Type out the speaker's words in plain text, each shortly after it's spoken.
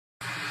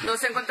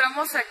Nos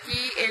encontramos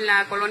aquí en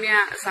la colonia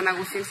San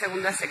Agustín,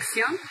 segunda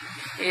sección,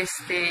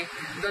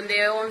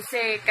 donde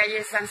 11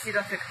 calles han sido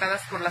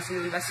afectadas por las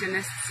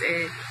inundaciones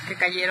que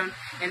cayeron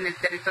en el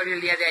territorio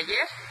el día de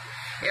ayer.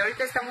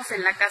 Ahorita estamos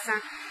en la casa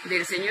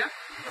del señor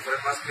Rafael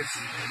Vázquez,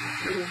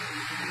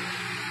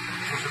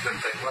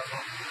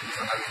 74,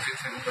 San Agustín,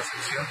 segunda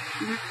sección.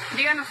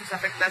 Díganos sus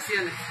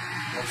afectaciones.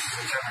 Nos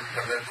echaron a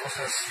perder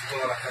cosas,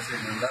 toda la casa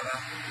inundada,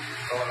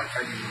 toda la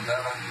calle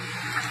inundada,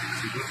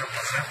 sin duda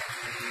pasar.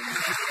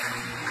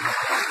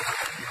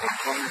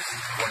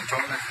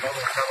 Colchones, todo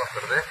echado a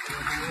perder.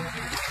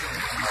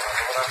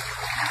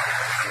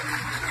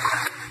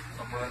 Ahora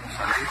no podemos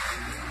salir.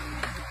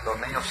 Los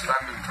niños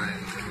están entre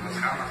las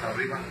camas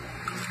arriba.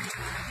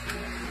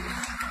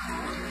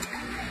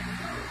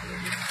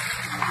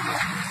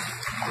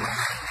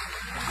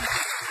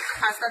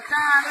 ¿Hasta acá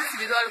ha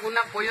recibido algún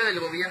apoyo del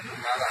gobierno?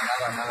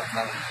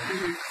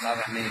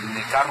 Nada,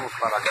 ni carros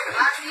para que...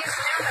 Sí,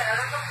 estuvieron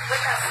agarrando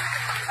cubetas.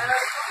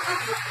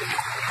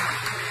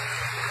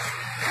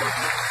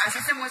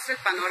 Así se muestra el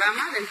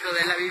panorama dentro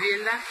de la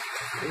vivienda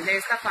de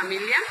esta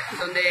familia,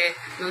 donde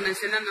nos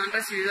mencionan no han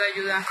recibido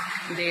ayuda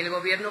del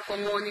gobierno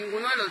como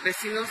ninguno de los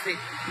vecinos de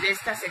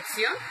esta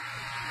sección.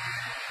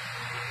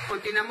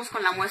 Continuamos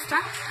con la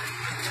muestra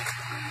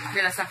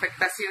de las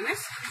afectaciones.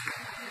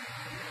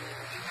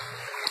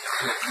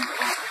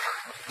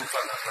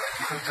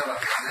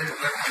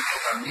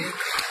 También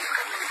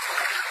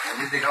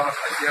llegaba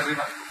hasta aquí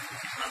arriba.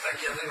 Hasta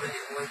aquí arriba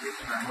llegó el día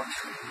de la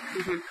noche.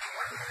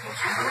 Los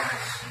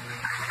cimbrones.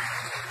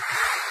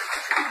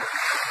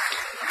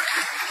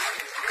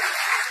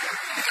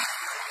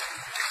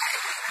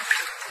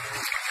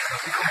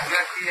 Así como ve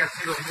aquí,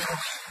 así los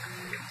vimos.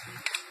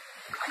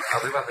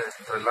 Arriba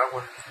entre el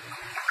agua.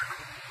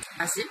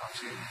 ¿Así?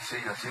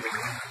 Sí, así lo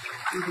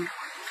vimos.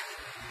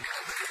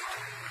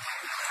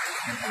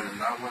 Entre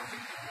el agua.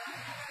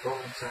 Todo,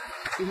 o sea.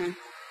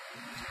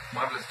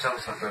 Muebles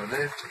echados a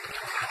perder.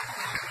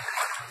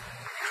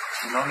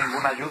 No,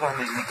 ninguna ayuda,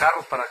 ni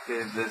carros para que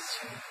les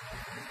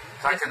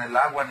saquen el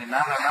agua, ni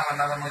nada,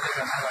 no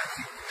llega nada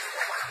aquí.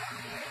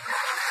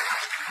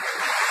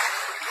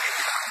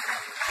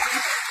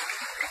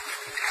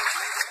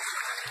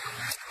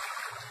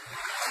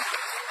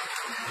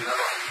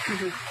 Cuidado.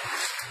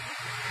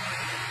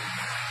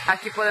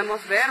 Aquí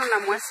podemos ver una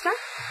muestra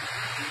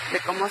de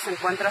cómo se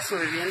encuentra su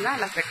vivienda,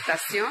 la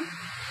afectación.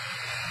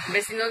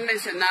 Vecinos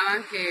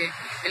mencionaban que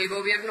el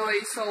gobierno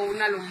hizo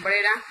una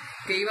lumbrera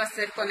que iba a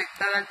ser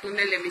conectada al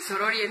túnel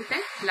emisor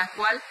oriente, la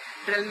cual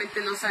realmente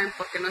no saben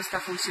por qué no está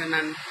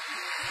funcionando.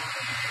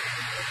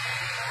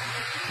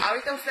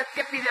 Ahorita, ¿usted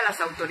qué pide a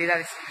las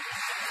autoridades?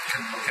 Que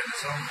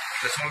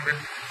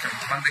resuelven, que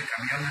nos manden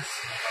camiones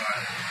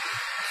para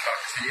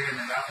que se lleven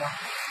el agua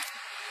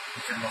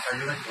y que nos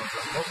ayuden con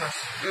otras cosas.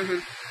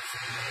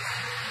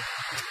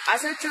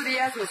 Hace 8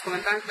 días nos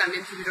comentaban que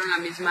también tuvieron la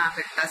misma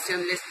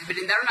afectación. ¿Les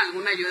brindaron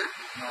alguna ayuda?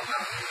 No,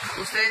 nada.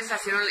 ¿Ustedes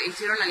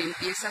hicieron la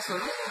limpieza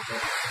solo?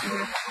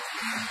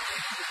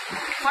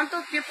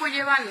 ¿Cuánto tiempo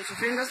llevan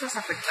sufriendo estas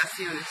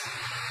afectaciones?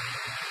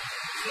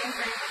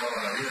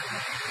 Toda la vida.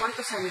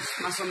 ¿Cuántos años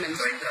más o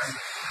menos? 30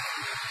 años.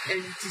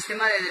 El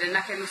sistema de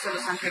drenaje no se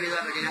los han querido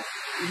arreglar.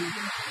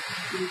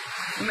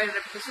 ¿Me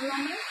repite su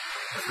nombre?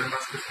 Rafael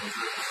Vázquez,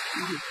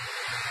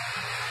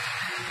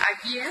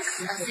 Aquí es,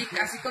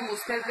 así como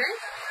usted ve,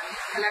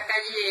 en la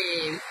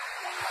calle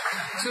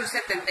Sur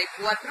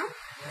 74.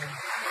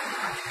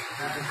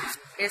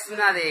 Es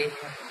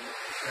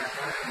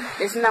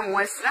una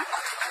muestra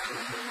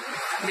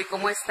de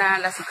cómo está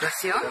la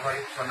situación.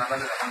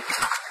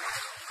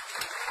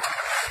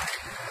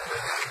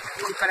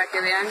 Y para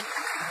que vean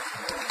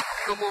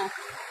cómo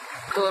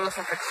todos los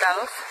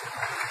afectados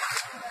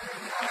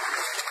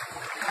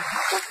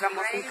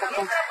mostramos un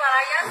poco.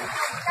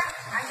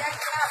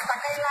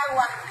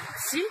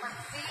 ¿Sí?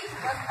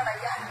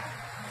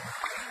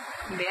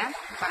 Vean,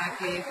 para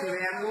que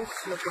veamos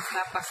lo que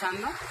está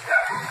pasando.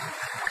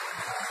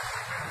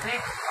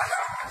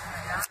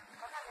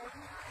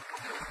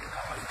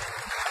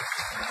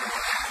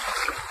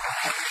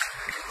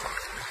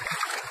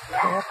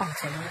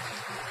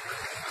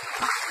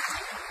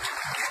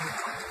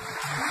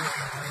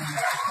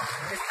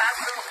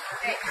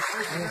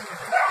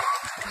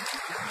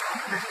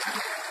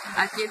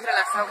 Aquí entre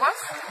las aguas,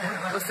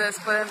 ustedes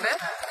pueden ver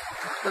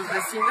los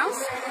vecinos.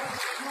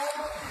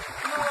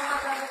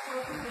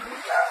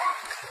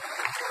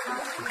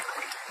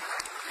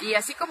 Y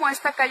así como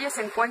esta calle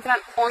se encuentran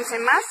 11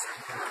 más,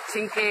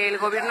 sin que el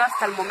gobierno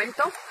hasta el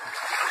momento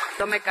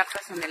tome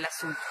cartas en el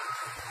asunto.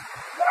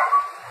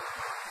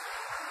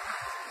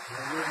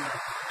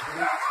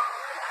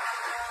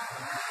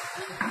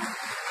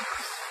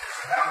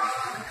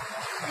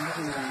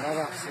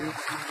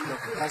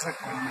 Lo que pasa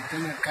cuando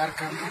tiene el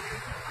cárcamo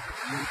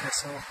y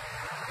empezó,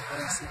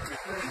 ahora sí que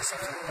nos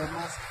afectó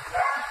más.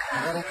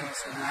 Ahora que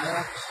nos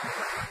ayudara,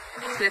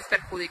 pues, les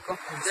perjudicó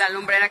la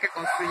lumbrera que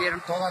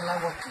construyeron. Toda el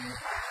agua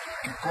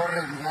que corre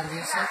en lugar de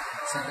eso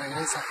se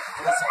regresa.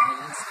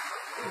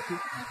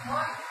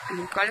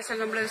 ¿Cuál es el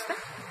nombre de usted?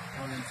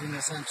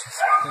 Valentina Sánchez.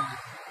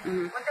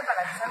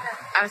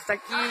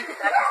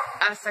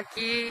 Hasta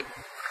aquí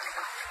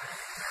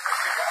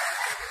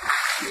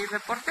mi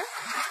reporte.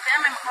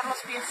 Véame mejor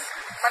los pies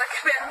para que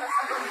vean los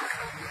alumnos.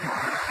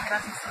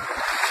 Gracias.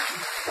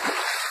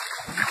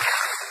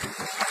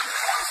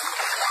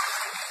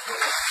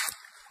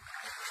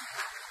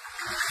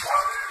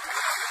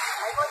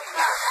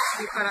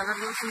 Y para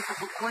darnos un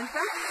poco cuenta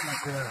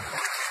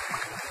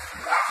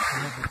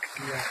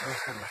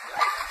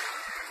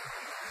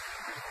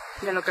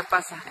de lo que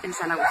pasa en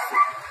San Agustín.